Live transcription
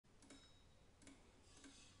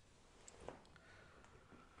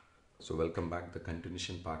So welcome back, the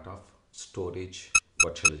continuation part of storage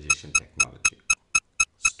virtualization technology.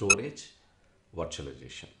 Storage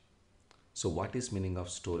virtualization. So what is meaning of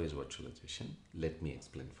storage virtualization? Let me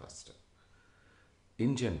explain first.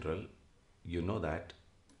 In general, you know that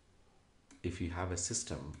if you have a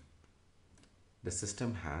system, the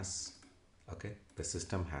system has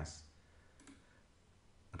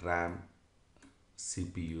RAM,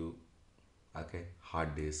 CPU,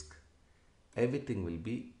 hard disk, everything will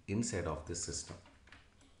be inside of this system.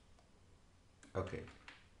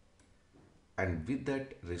 And with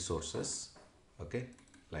that resources,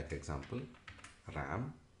 like example,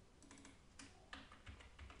 RAM,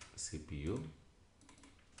 CPU,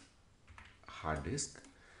 hard disk.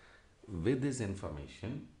 With this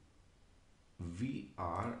information, we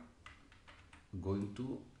are going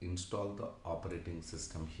to install the operating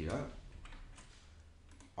system here.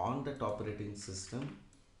 On that operating system,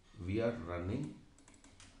 we are running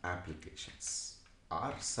applications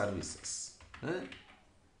or services.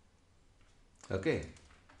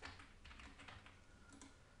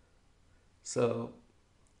 So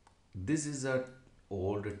this is a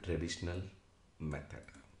old traditional method.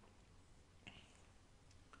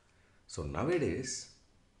 So nowadays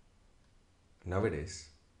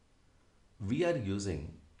we are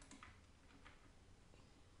using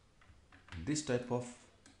this type of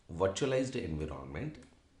virtualized environment.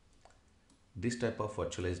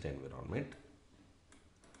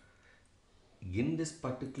 In this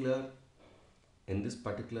particular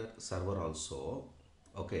server also,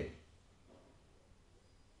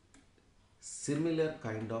 similar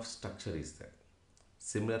kind of structure is there.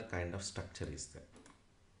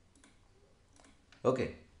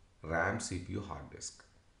 RAM, CPU, hard disk.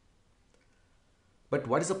 But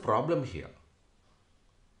what is the problem here?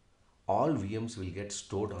 All VMs will get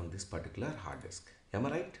stored on this particular hard disk. Am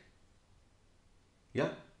I right? Yeah.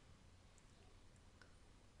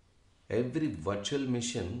 Every virtual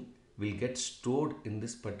machine will get stored in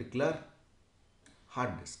this particular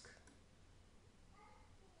hard disk.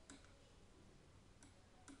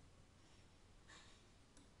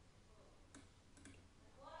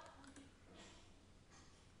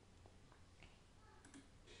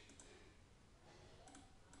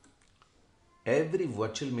 Every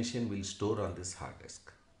virtual machine will store on this hard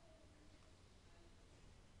disk.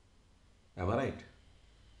 Am I right?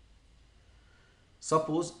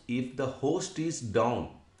 Suppose if the host is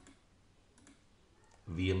down,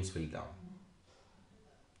 VMs will down.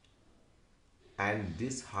 And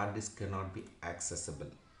this hard disk cannot be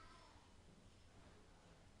accessible.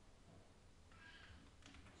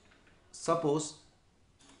 Suppose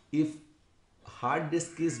if hard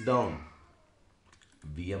disk is down,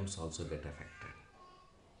 VMs also get affected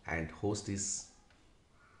and host is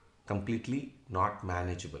completely not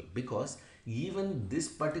manageable, because even this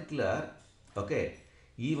particular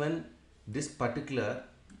even this particular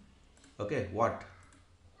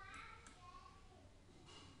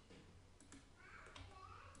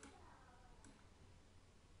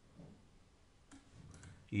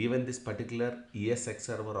ESX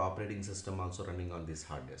server operating system also running on this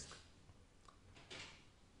hard disk.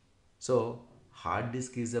 So hard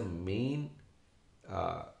disk is a main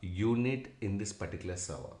unit in this particular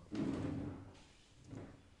server.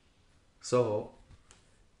 So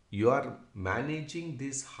you are managing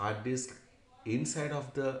this hard disk inside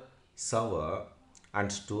of the server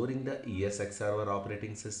and storing the ESX server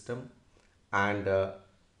operating system and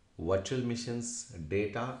virtual machines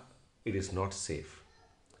data. It is not safe.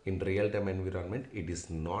 In real-time environment, it is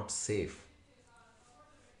not safe.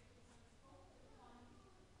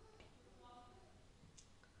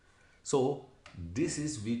 So this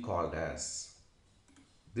is we called as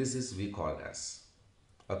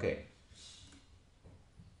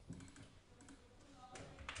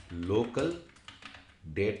local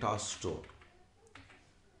data store.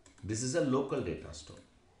 This is a local data store.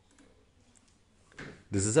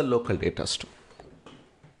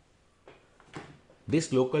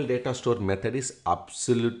 This local data store method is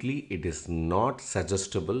absolutely, it is not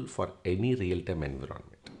suggestible for any real-time environment.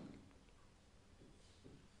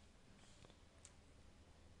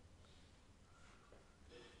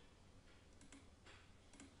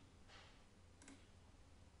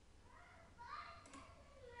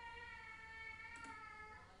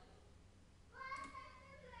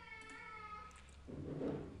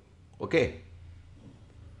 Okay.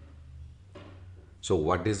 So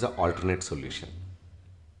what is the alternate solution?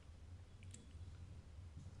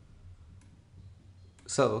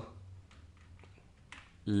 So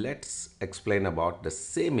let's explain about the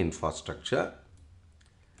same infrastructure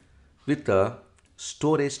with the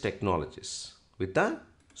storage technologies.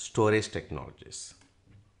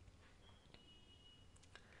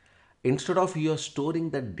 Instead of you are storing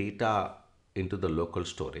the data into the local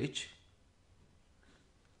storage,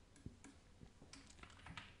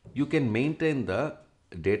 you can maintain the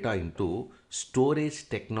data into storage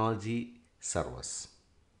technology servers.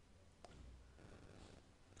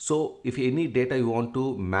 So if any data you want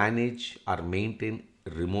to manage or maintain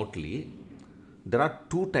remotely, there are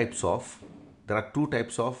two types of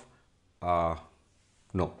uh,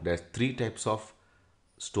 no, there's three types of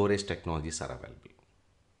storage technologies are available.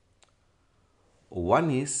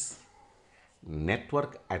 One is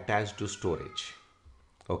network attached to storage.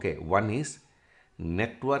 Okay, one is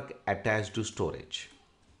network attached to storage,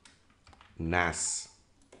 NAS.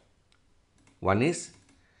 One is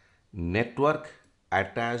network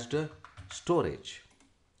attached storage,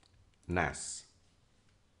 NAS.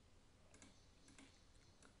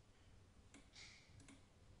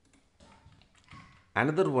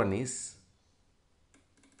 Another one is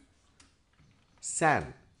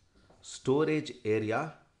SAN, storage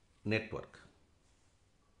area network.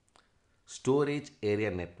 Storage area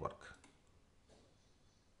network.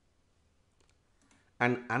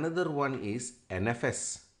 And another one is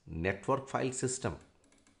NFS, network file system.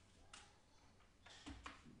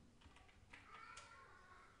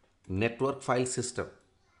 Network file system.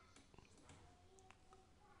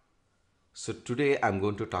 So today I'm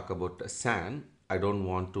going to talk about SAN. I don't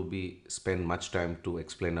want to spend much time to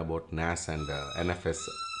explain about NAS and NFS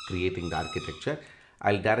creating the architecture.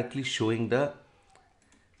 I'll directly showing the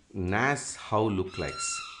NAS how look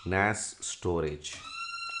likes, NAS storage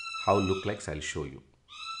how look likes. I'll show you.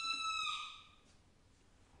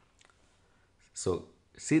 So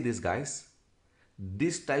see this guys,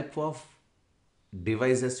 this type of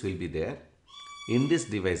devices will be there. In these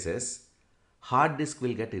devices, hard disk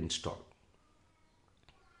will get installed.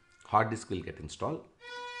 Hard disk will get installed,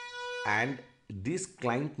 and these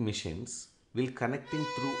client machines will connecting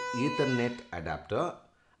through Ethernet adapter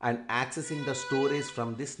and accessing the storage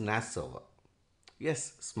from this NAS server.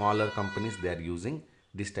 Yes, smaller companies they are using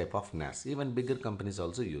this type of NAS. Even bigger companies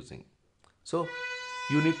also using. So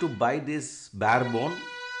you need to buy this bare bone.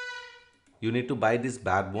 You need to buy this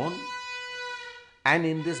bare bone, and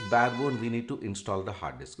in this bare bone we need to install the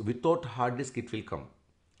hard disk. Without hard disk it will come.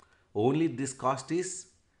 Only this cost is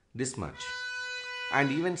this much,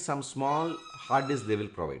 and even some small hard disk they will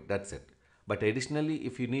provide, that's it. But additionally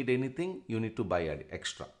if you need anything you need to buy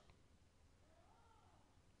extra.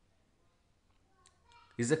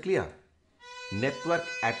 Is it clear? Network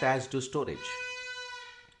attached to storage.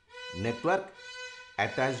 Network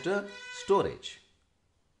attached to storage.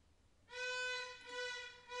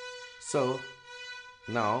 So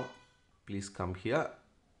now please come here.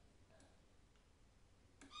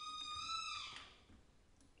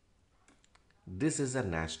 This is a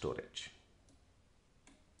NAS storage.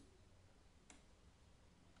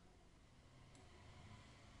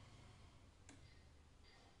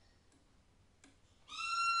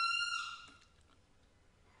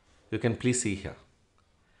 You can please see here.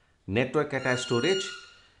 Network attached storage,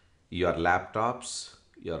 your laptops,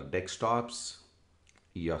 your desktops,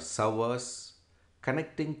 your servers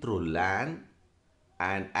connecting through LAN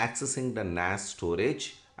and accessing the NAS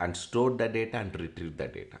storage and store the data and retrieve the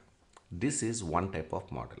data. This is one type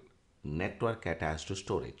of model, network attached to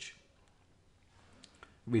storage.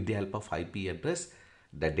 With the help of IP address,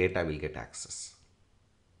 the data will get access.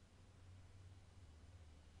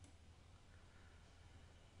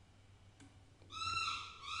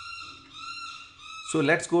 So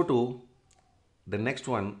let's go to the next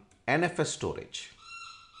one, NFS storage.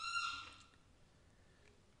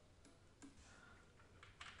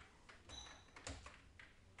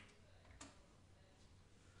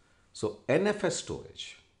 So NFS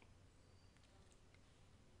storage.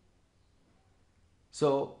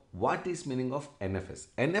 So what is meaning of NFS?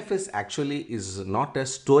 NFS actually is not a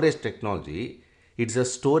storage technology. It's a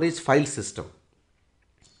storage file system.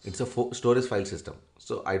 It's a storage file system.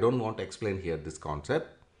 So I don't want to explain here this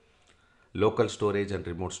concept. Local storage and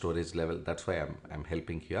remote storage level. That's why I'm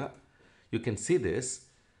helping here. You can see this.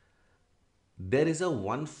 There is a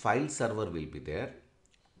one file server will be there.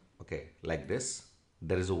 Okay, like this.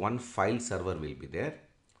 There is a one file server will be there.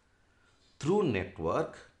 Through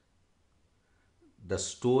network, the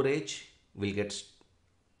storage will get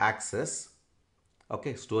access.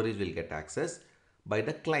 Okay, storage will get access by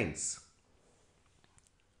the clients.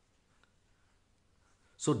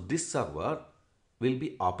 So this server will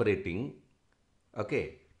be operating,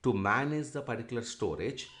 okay, to manage the particular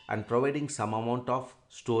storage and providing some amount of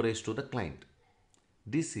storage to the client.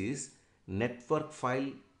 This is network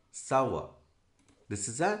file server. This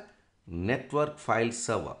is a network file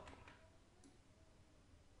server.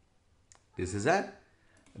 This is a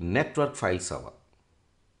network file server.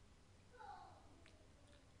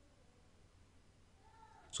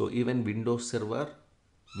 So even Windows Server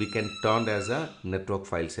we can turn as a network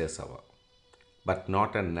file server, but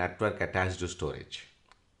not a network attached to storage.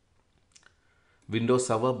 Windows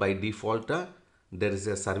Server by default, there is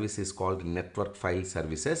a service is called network file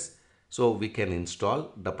services. So we can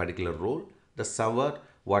install the particular role. The server,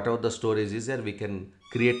 whatever the storage is there, we can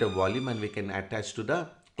create a volume and we can attach to the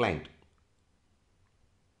client.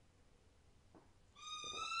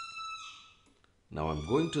 Now I'm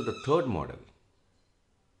going to the third model.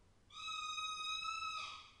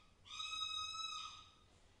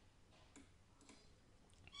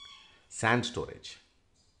 SAN storage.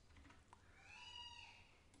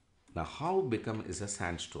 Now how become is a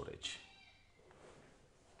SAN storage?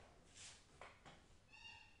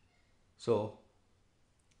 So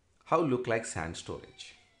how look like SAN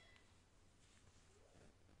storage?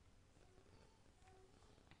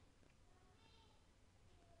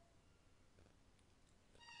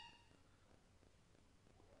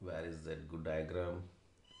 Where is that good diagram?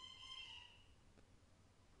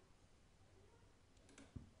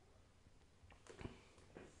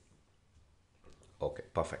 Okay,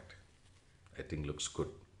 perfect. I think looks good.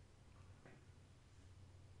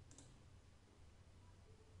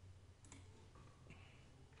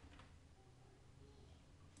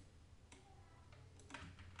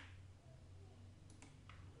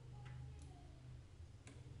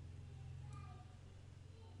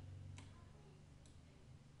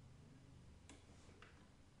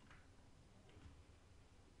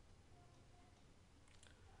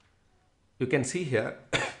 You can see here,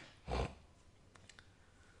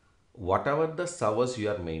 whatever the servers you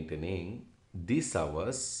are maintaining, these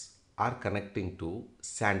servers are connecting to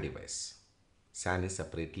SAN device. SAN is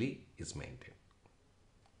separately is maintained.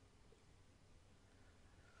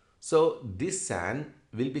 So this SAN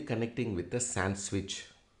will be connecting with the SAN switch.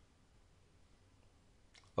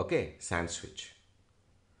 Okay, SAN switch.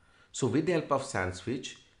 So with the help of SAN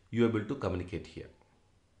switch, you are able to communicate here.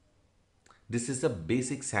 This is the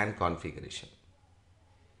basic SAN configuration.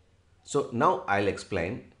 So now I'll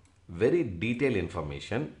explain very detailed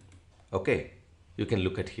information. Okay, you can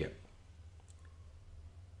look at here.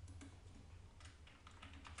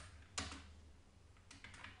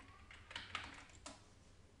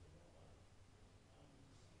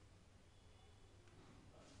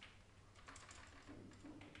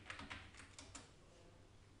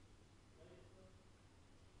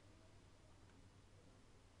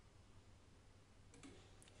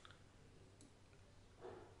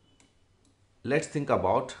 Let's think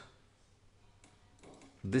about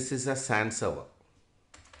this is a SAN server.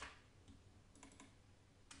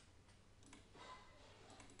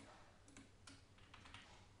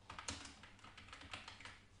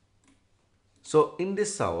 So in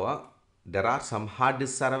this server, there are some hard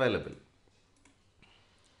disks are available.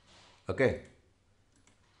 Okay.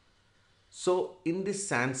 So in this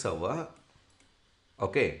SAN server,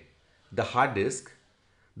 okay, the hard disk,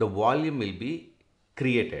 the volume will be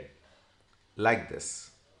created like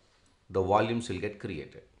this. The volumes will get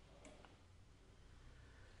created.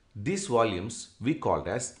 These volumes we called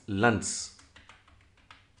as LUNs.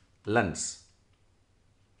 LUNs.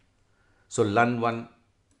 So LUN 1,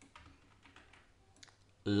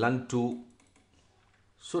 LUN 2.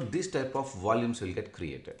 So this type of volumes will get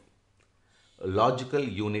created. Logical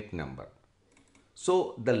unit number.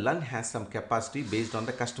 So the LUN has some capacity based on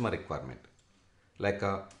the customer requirement, like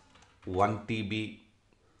a 1 TB,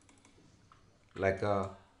 like a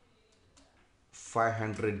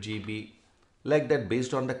 500 GB, like that.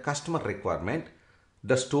 Based on the customer requirement,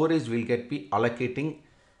 the storage will get be allocating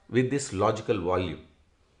with this logical volume.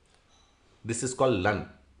 This is called LUN.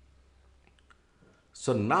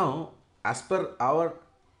 So now, as per our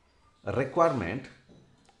requirement,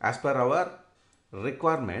 as per our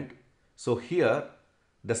requirement, so here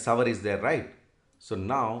the server is there, right? So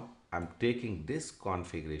now I'm taking this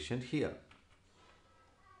configuration here.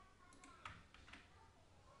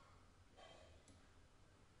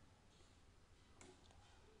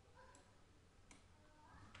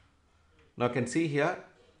 Now you can see here,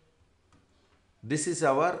 this is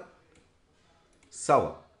our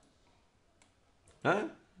server. Huh?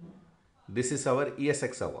 This is our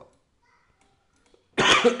ESX server.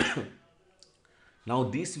 Now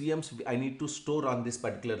these VMs I need to store on this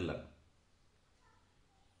particular LUN.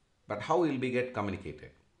 But how will we get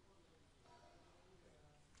communicated?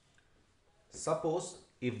 Suppose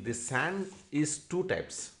if the SAN is two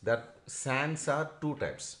types, that SANs are two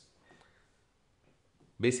types.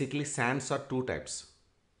 Basically SANs are two types.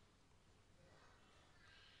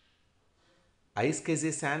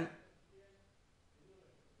 iSCSI SAN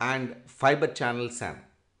and fiber channel SAN,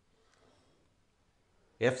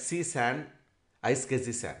 FC SAN,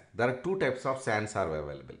 iSCSI SAN. There are two types of SANs are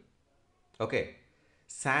available. Okay,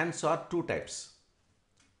 SANs are two types.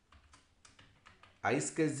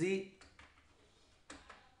 iSCSI,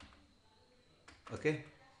 okay,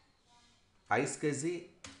 iSCSI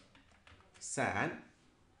SAN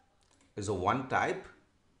is a one type.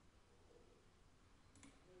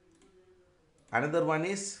 Another one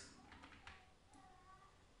is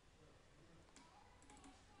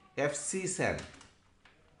FC SAN.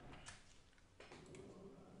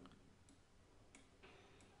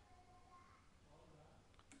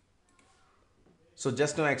 So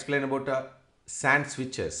just now I explained about SAN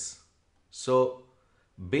switches. So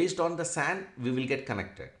based on the SAN, we will get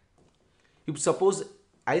connected. If suppose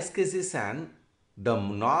iSCSI SAN, the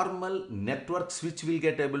normal network switch will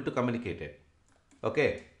get able to communicate it.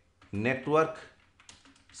 Okay, network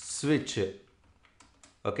switch.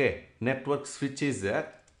 Okay, network switch is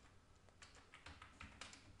there.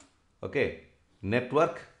 Okay,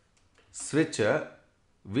 network switch,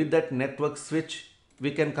 with that network switch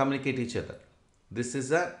we can communicate each other. This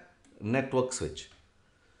is a network switch.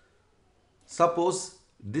 Suppose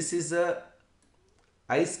this is a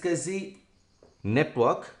iSCSI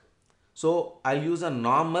network, so I'll use a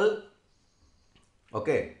normal,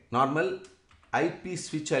 okay, normal IP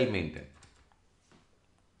switch I'll maintain.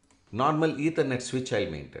 Normal Ethernet switch I'll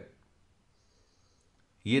maintain.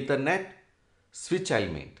 Ethernet switch I'll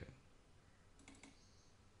maintain.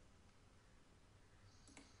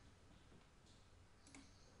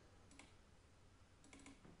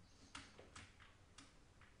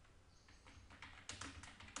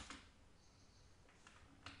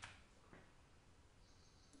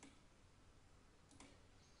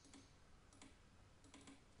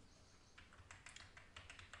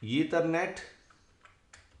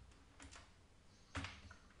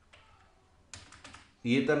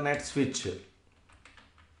 Ethernet switch.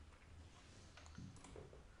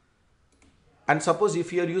 And suppose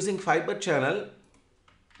if you are using fiber channel,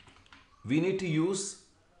 we need to use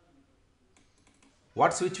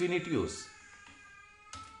what switch we need to use?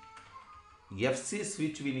 FC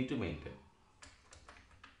switch we need to maintain.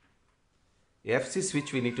 FC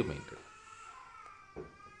switch we need to maintain.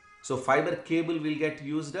 So fiber cable will get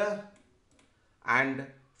used and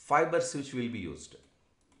fiber switch will be used.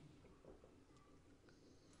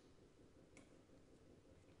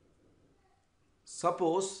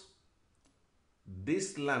 Suppose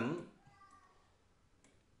this LAN,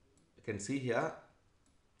 you can see here,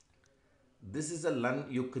 this is a LAN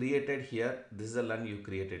you created here, this is a LAN you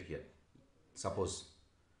created here. Suppose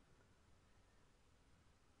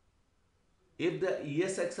if the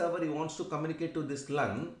ESX server wants to communicate to this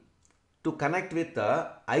LAN to connect with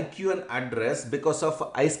the IQN address because of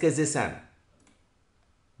iSCSI SAN,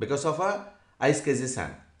 because of a iSCSI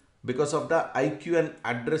SAN, because of the IQN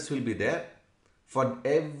address will be there for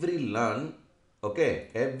every LAN. Okay,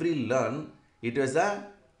 every LAN it is a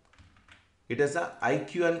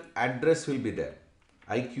IQN address will be there.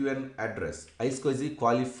 IQN address, iSCSI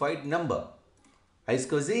qualified number.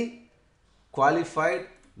 iSCSI qualified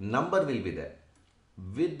number will be there.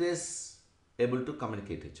 With this, able to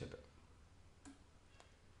communicate each other.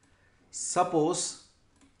 Suppose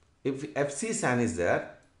if FC SAN is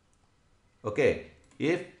there, okay,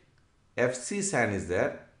 if FC SAN is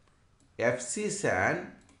there, FC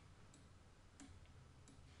SAN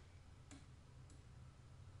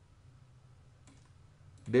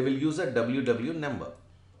they will use a WW number.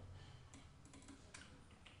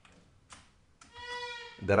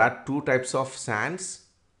 There are two types of SANs.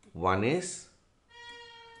 One is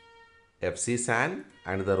FC SAN,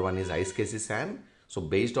 another one is iSCSI SAN. So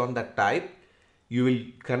based on the type, you will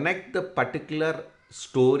connect the particular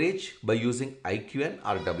storage by using IQN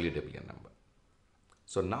or WW number.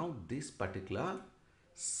 So now this particular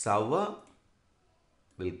server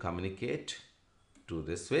will communicate to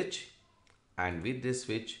this switch, and with this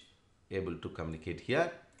switch able to communicate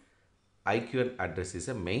here. IQN address is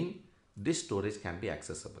a main. This storage can be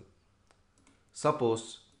accessible.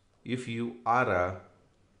 Suppose if you are a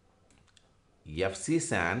FC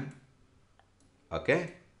SAN,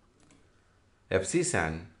 okay, FC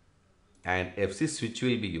SAN and FC switch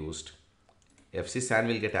will be used. FC SAN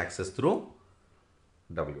will get access through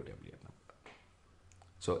WW number.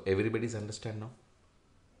 So everybody's understand now?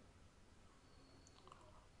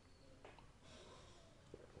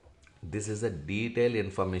 This is a detailed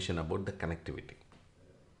information about the connectivity.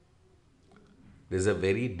 This is a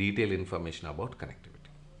very detailed information about connectivity.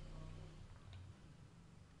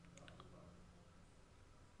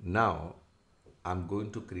 Now I'm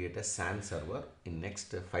going to create a SAN server in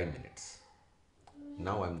next 5 minutes.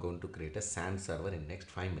 Now I'm going to create a SAN server in next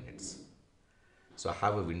 5 minutes. So I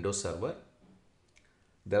have a Windows server.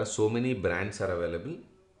 There are so many brands are available.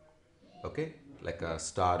 Okay, like a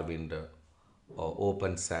Starwind or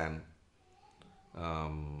Open SAN.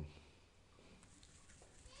 Um,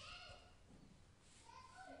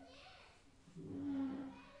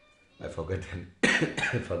 I forgot the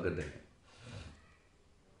I forgot the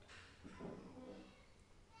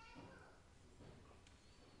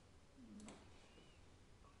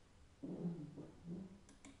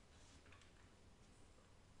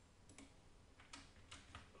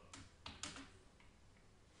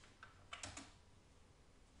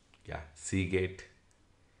yeah, Seagate,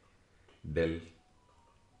 Dell,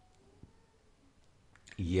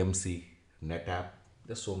 EMC, NetApp.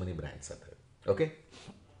 There's so many brands are there. Okay.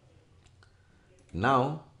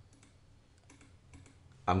 Now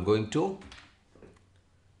I'm going to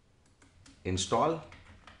install.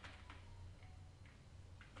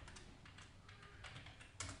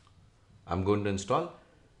 I'm going to install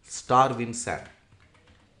Starwind SAN.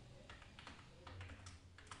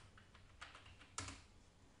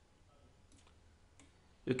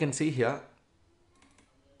 You can see here,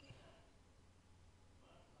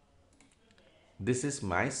 this is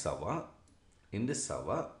my server. In this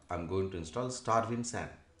server, I'm going to install Starwind SAN.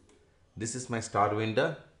 This is my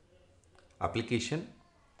Starwind application.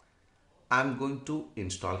 I'm going to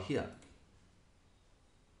install here.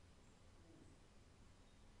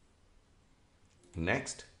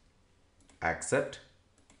 Next, accept,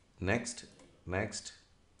 next, next,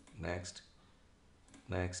 next,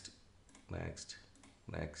 next, next,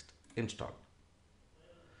 next, install.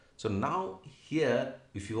 So now here,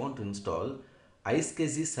 if you want to install,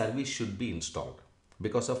 iSCSI service should be installed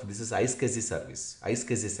because of this is iSCSI service,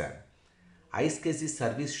 iSCSI SAN. iSCSI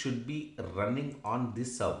service should be running on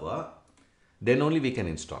this server, then only we can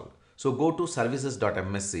install. So go to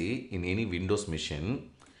services.msc in any Windows machine.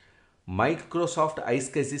 Microsoft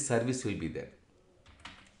iSCSI service will be there.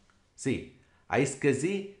 See,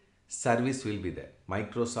 iSCSI service will be there.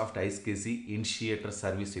 Microsoft iSCSI initiator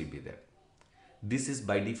service will be there. This is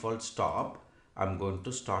by default stop. I'm going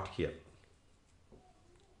to start here.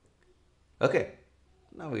 Okay,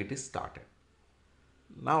 now it is started.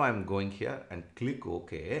 Now I'm going here and click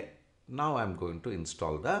OK. Now I'm going to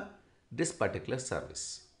install this particular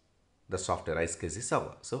service, the software iSCSI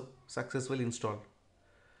server. So successfully installed,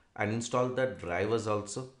 and install the drivers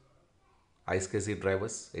also. iSCSI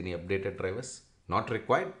drivers, any updated drivers not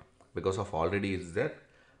required because of already is there,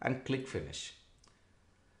 and click finish.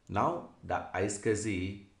 Now the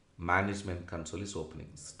iSCSI management console is opening.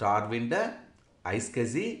 Starwind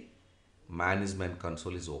iSCSI management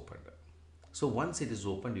console is opened. So once it is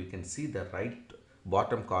opened, you can see the right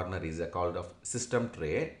bottom corner is a called of system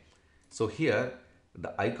tray. So here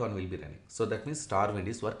the icon will be running. So that means Starwind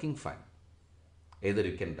is working fine. Either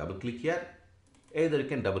you can double click here, either you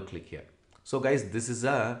can double click here. So guys, this is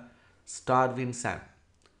a Starwind SAN.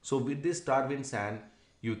 So with this Starwind SAN,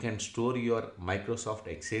 you can store your Microsoft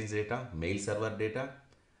Exchange data, mail server data,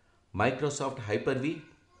 Microsoft Hyper-V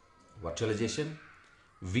virtualization,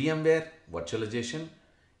 VMware virtualization,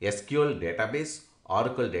 SQL database,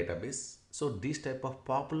 Oracle database. So these type of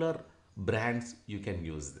popular brands you can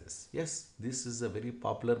use this. Yes, this is a very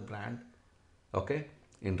popular brand, okay,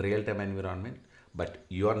 in real-time environment, but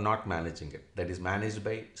you are not managing it. That is managed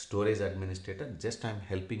by storage administrator. Just I'm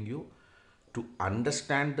helping you to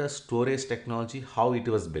understand the storage technology, how it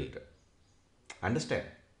was built. Understand?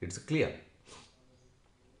 It's clear.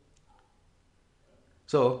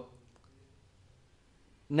 So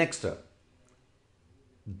next,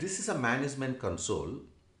 this is a management console,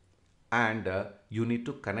 and you need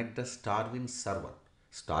to connect the Starwind server.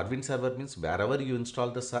 Starwind server means wherever you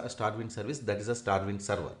install the Starwind service, that is a Starwind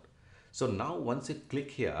server. So now once you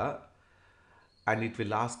click here, and it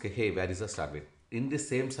will ask, hey, where is the Starwind? In the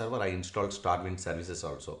same server, I installed Starwind services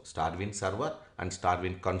also, Starwind server and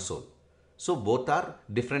Starwind console. So both are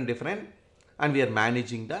different, and we are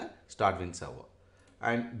managing the Starwind server.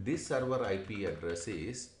 And this server IP address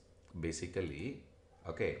is basically,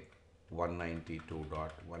 okay,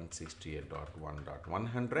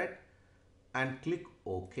 192.168.1.100, and click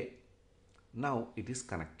OK. Now it is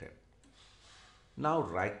connected. Now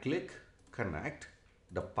right click, connect.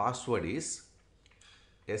 The password is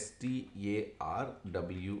Starwind,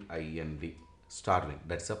 Starwind.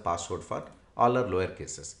 That's a password for all our lower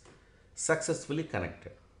cases. Successfully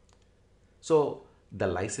connected. So the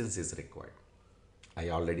license is required. I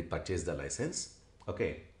already purchased the license.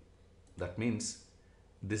 Okay, that means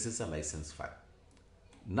this is a license file.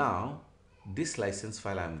 Now this license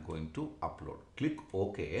file I am going to upload. Click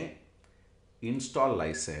OK. Install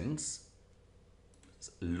license.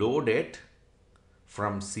 load it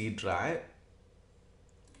from C drive,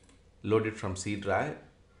 load it from C drive.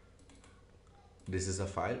 This is a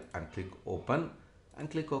file, and click open and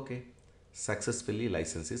click OK. Successfully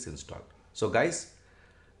license is installed. So guys,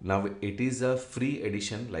 now it is a free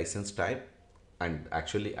edition license type, and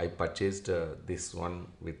actually I purchased this one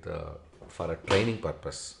with for a training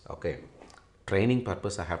purpose. Okay, training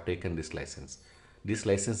purpose I have taken this license. This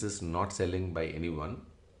license is not selling by anyone.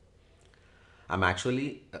 I'm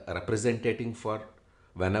actually representing for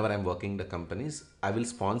whenever I'm working the companies, I will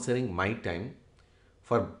sponsoring my time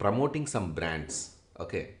for promoting some brands.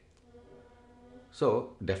 Okay.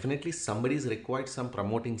 So definitely somebody is required some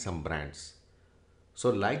promoting some brands. So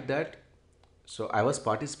like that, so I was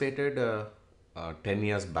participated 10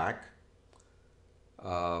 years back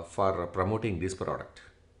for promoting this product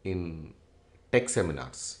in tech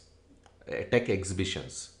seminars, tech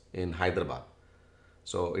exhibitions in Hyderabad.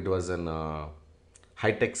 So it was an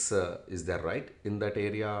high-techs is there, right? In that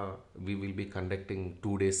area, we will be conducting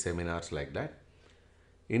 2 day seminars like that.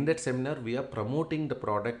 In that seminar, we are promoting the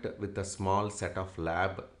product with a small set of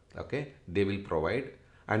lab. Okay, they will provide,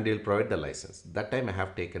 and they will provide the license. That time I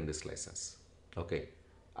have taken this license. Okay,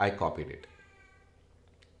 I copied it.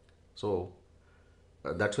 So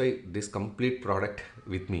that's why this complete product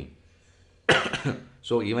with me.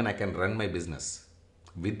 So even I can run my business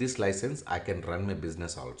with this license. I can run my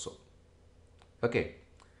business also. Okay.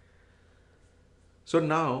 So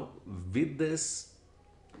now with this,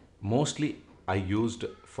 mostly I used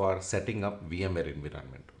for setting up VMware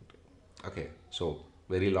environment. Okay. So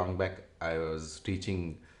very long back I was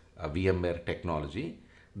teaching VMware technology.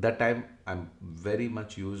 That time I'm very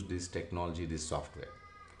much used this technology, this software.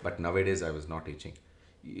 But nowadays I was not teaching.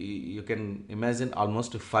 You can imagine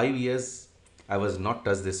almost 5 years I was not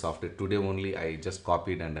touched this software. Today only I just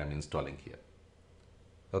copied and I'm installing here.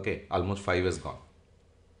 Okay, almost 5 years gone.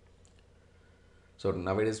 So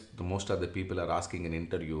nowadays, most of the people are asking in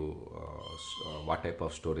interview what type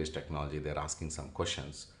of storage technology. They're asking some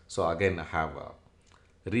questions. So again, I have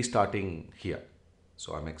restarting here.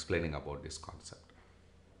 So I'm explaining about this concept.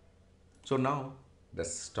 So now the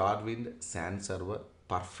Starwind SAN server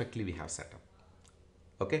perfectly we have set up.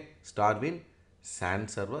 Okay, Starwind SAN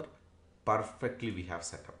server perfectly we have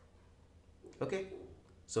set up. Okay,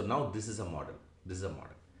 so now this is a model. This is a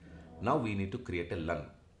model. Now we need to create a LUN.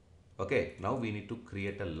 Okay, now we need to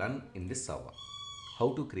create a LUN in this server.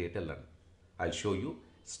 How to create a LUN? I'll show you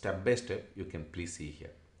step by step. You can please see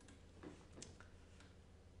here.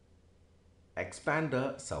 Expand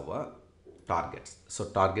the server targets. So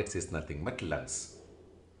targets is nothing but LUNs.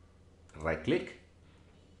 Right click,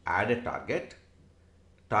 add a target,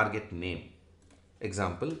 target name.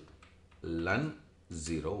 Example, LUN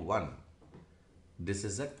 01. This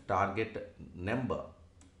is a target number.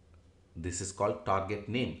 This is called target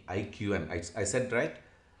name, IQN. I said right.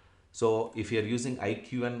 So if you are using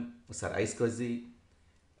IQN, iSCSI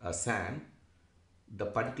SAN, the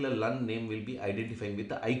particular LUN name will be identifying with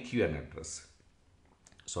the IQN address.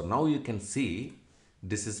 So now you can see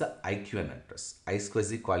this is a IQN address,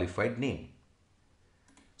 iSCSI qualified name.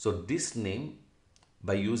 So this name,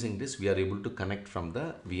 by using this, we are able to connect from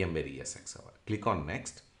the VMware ESX server. Click on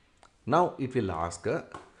next. Now it will ask,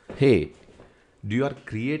 hey, do you are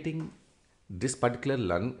creating this particular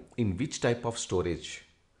LUN in which type of storage?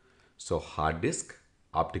 So hard disk,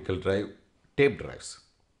 optical drive, tape drives.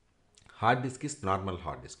 Hard disk is normal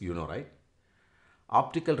hard disk, you know, right?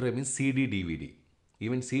 Optical drive means CD, DVD.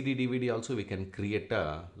 Even CD, DVD also we can create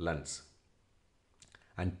LUNs.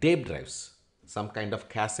 And tape drives, some kind of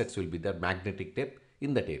cassettes will be there, magnetic tape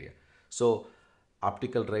in that area. So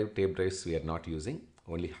optical drive, tape drives we are not using,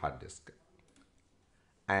 only hard disk.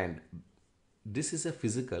 And this is a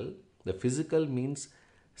physical. The physical means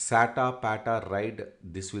SATA, PATA, RAID.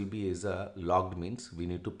 This will be is a logged, means we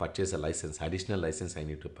need to purchase a license, additional license I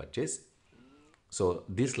need to purchase. So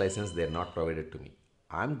this license they are not provided to me.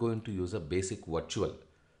 I'm going to use a basic virtual.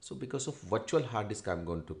 So because of virtual hard disk I'm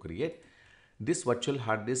going to create. This virtual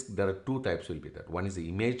hard disk, there are two types will be there. One is the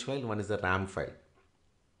image file, one is the RAM file.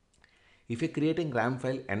 If you're creating RAM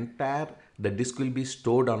file, entire the disk will be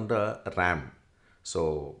stored on the RAM.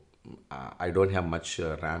 So I don't have much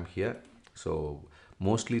RAM here. So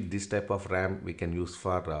mostly this type of RAM we can use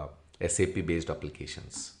for SAP based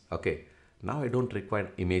applications. Okay. Now I don't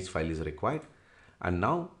require image file is required. And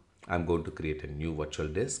now I'm going to create a new virtual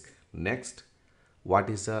disk. Next,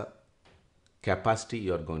 what is the capacity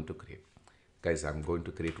you are going to create? Guys, I'm going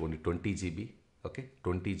to create only 20 GB. Okay.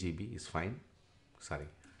 20 GB is fine. Sorry,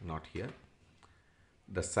 not here.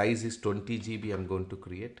 The size is 20 GB I'm going to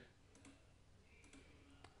create.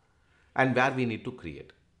 And where we need to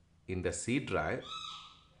create in the C drive,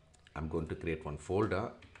 I'm going to create one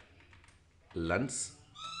folder, LUNs.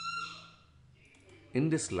 In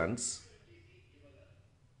this LUNs,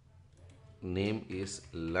 name is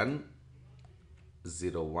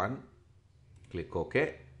LUN01. Click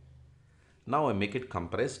OK. Now I make it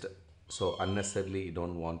compressed, so unnecessarily you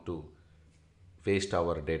don't want to waste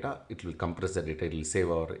our data. It will compress the data, it will save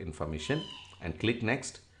our information, and click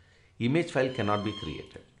next. Image file cannot be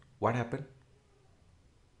created. What happened?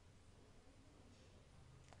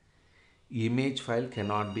 Image file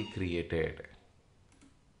cannot be created.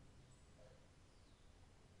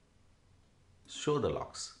 Show the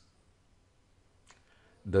logs.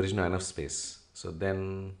 There is no enough space. So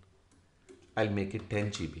then I'll make it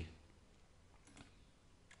 10 GB.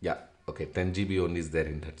 Yeah, okay, 10 GB only is there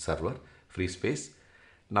in that server, free space.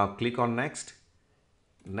 Now click on next,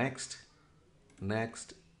 next,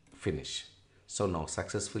 next, finish. So now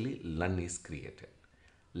successfully LUN is created.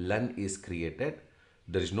 LUN is created.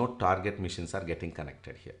 There is no target machines are getting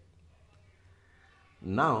connected here.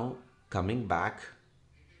 Now coming back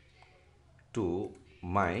to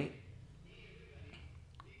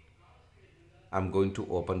I'm going to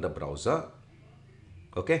open the browser.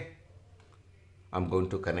 Okay. I'm going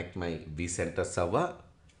to connect my vCenter server.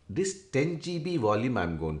 This 10 GB volume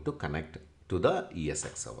I'm going to connect to the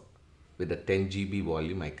ESX server. With the 10 GB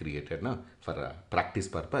volume I created now for a practice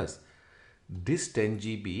purpose. This 10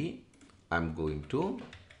 GB I'm going to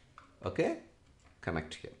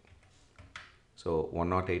connect here. So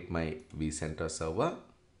 108 my vCenter server.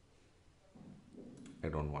 I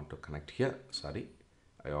don't want to connect here. Sorry,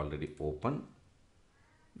 I already opened.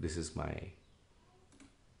 This is my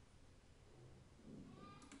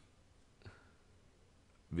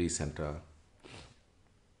vCenter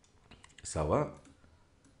server.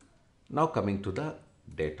 Now coming to the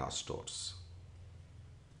data stores.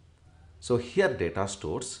 So here data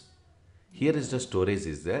stores, here is the storage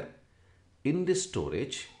is there. In this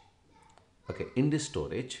storage, in this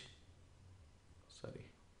storage,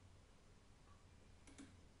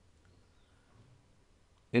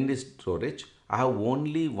 in this storage, I have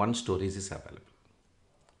only one storage is available.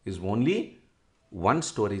 Only one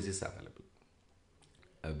storage is available.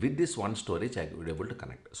 With this one storage, I will be able to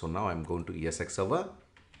connect. So now I'm going to ESX server,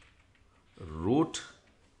 root,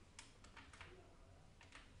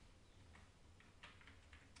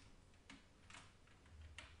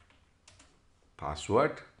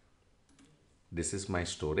 password. This is my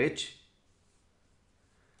storage.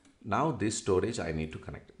 Now this storage I need to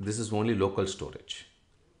connect. This is only local storage.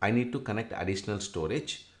 I need to connect additional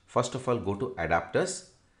storage. First of all, go to adapters.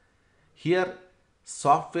 Here,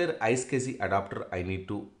 software iSCSI adapter I need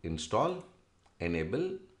to install,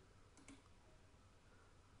 enable,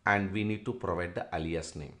 and we need to provide the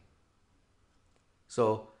alias name.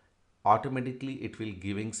 So automatically it will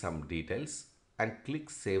giving some details, and click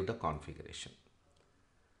save the configuration.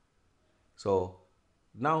 So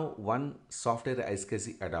now one software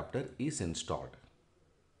iSCSI adapter is installed.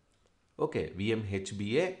 Okay,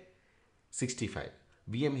 VMHBA 65.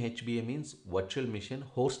 VMHBA means virtual machine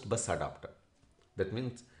host bus adapter. That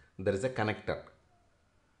means there is a connector.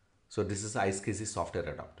 So this is iSCSI software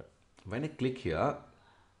adapter. When I click here,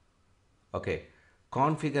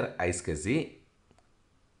 configure iSCSI.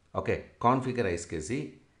 Configure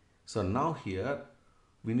iSCSI. So now here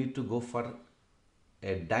we need to go for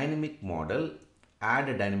a dynamic model, add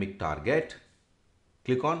a dynamic target.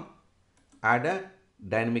 Click on add a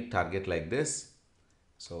dynamic target like this.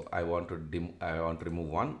 So I want to remove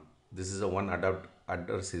one. This is a one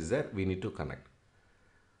address is there. We need to connect.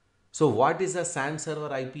 So what is a SAN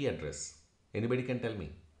server IP address? Anybody can tell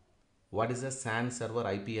me? What is a SAN server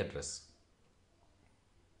IP address?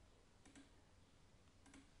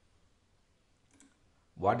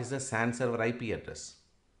 What is a SAN server IP address?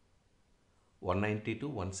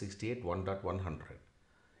 192.168.1.100.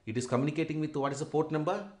 It is communicating with what is the port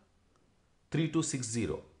number?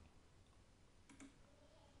 3260.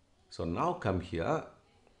 So now come here.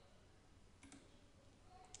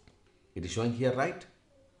 It is showing here, right?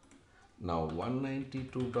 Now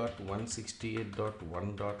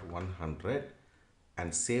 192.168.1.100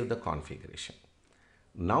 and save the configuration.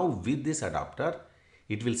 Now with this adapter,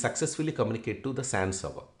 it will successfully communicate to the SAN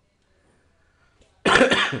server.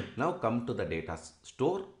 Now come to the data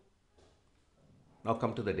store.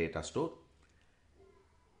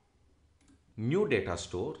 New data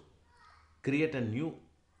store. Create a new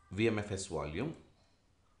VMFS volume.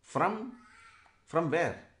 From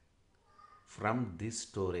where? From this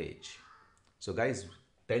storage. So guys,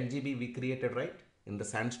 10 GB we created, right? In the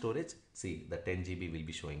SAN storage. See, the 10 GB will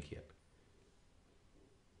be showing here.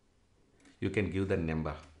 You can give the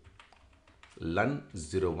number.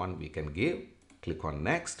 LUN01 we can give. Click on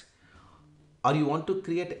next. Or you want to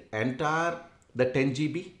create entire the 10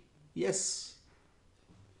 GB? Yes.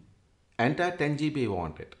 Entire 10 GB you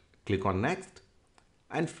want it. Click on next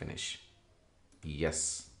and finish.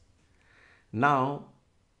 Yes. Now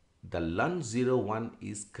the LUN01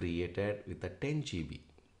 is created with a 10 GB.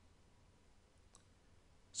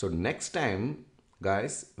 So next time,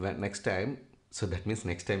 guys, so that means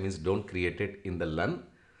next time is don't create it in the LUN.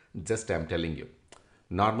 Just I'm telling you.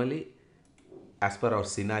 Normally, as per our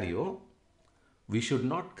scenario, we should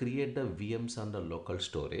not create the VMs on the local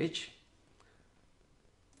storage.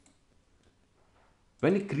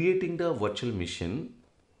 When you're creating the virtual machine,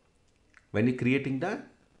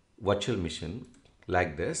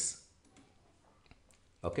 like this,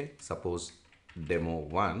 okay, suppose demo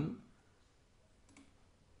 1,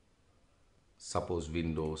 suppose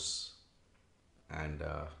Windows and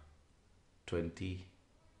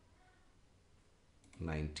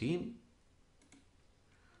 2019.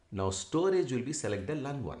 Now storage will be select the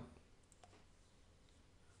LUN1.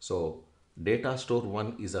 So data store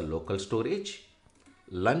 1 is a local storage,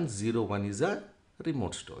 LUN01 is a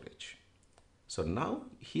remote storage. So now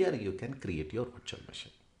here you can create your virtual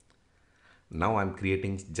machine. Now I'm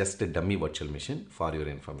creating just a dummy virtual machine for your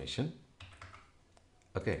information.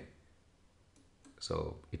 Okay.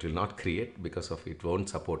 So it will not create because of it won't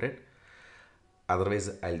support it. Otherwise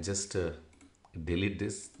I'll just delete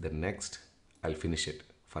this. The next I'll finish it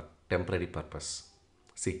for temporary purpose.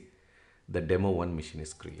 See, the demo 1 machine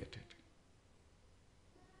is created.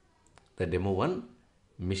 The demo 1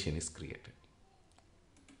 machine is created.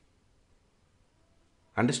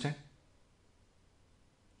 Understand?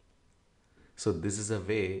 So this is a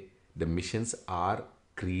way the machines are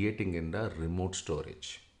creating in the remote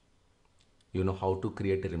storage. You know how to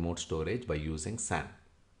create a remote storage by using SAN.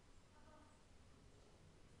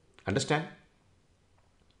 Understand?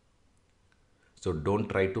 So don't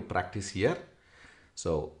try to practice here.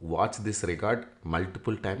 So watch this record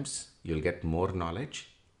multiple times. You'll get more knowledge.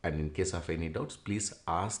 And in case of any doubts, please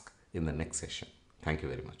ask in the next session. Thank you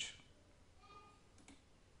very much.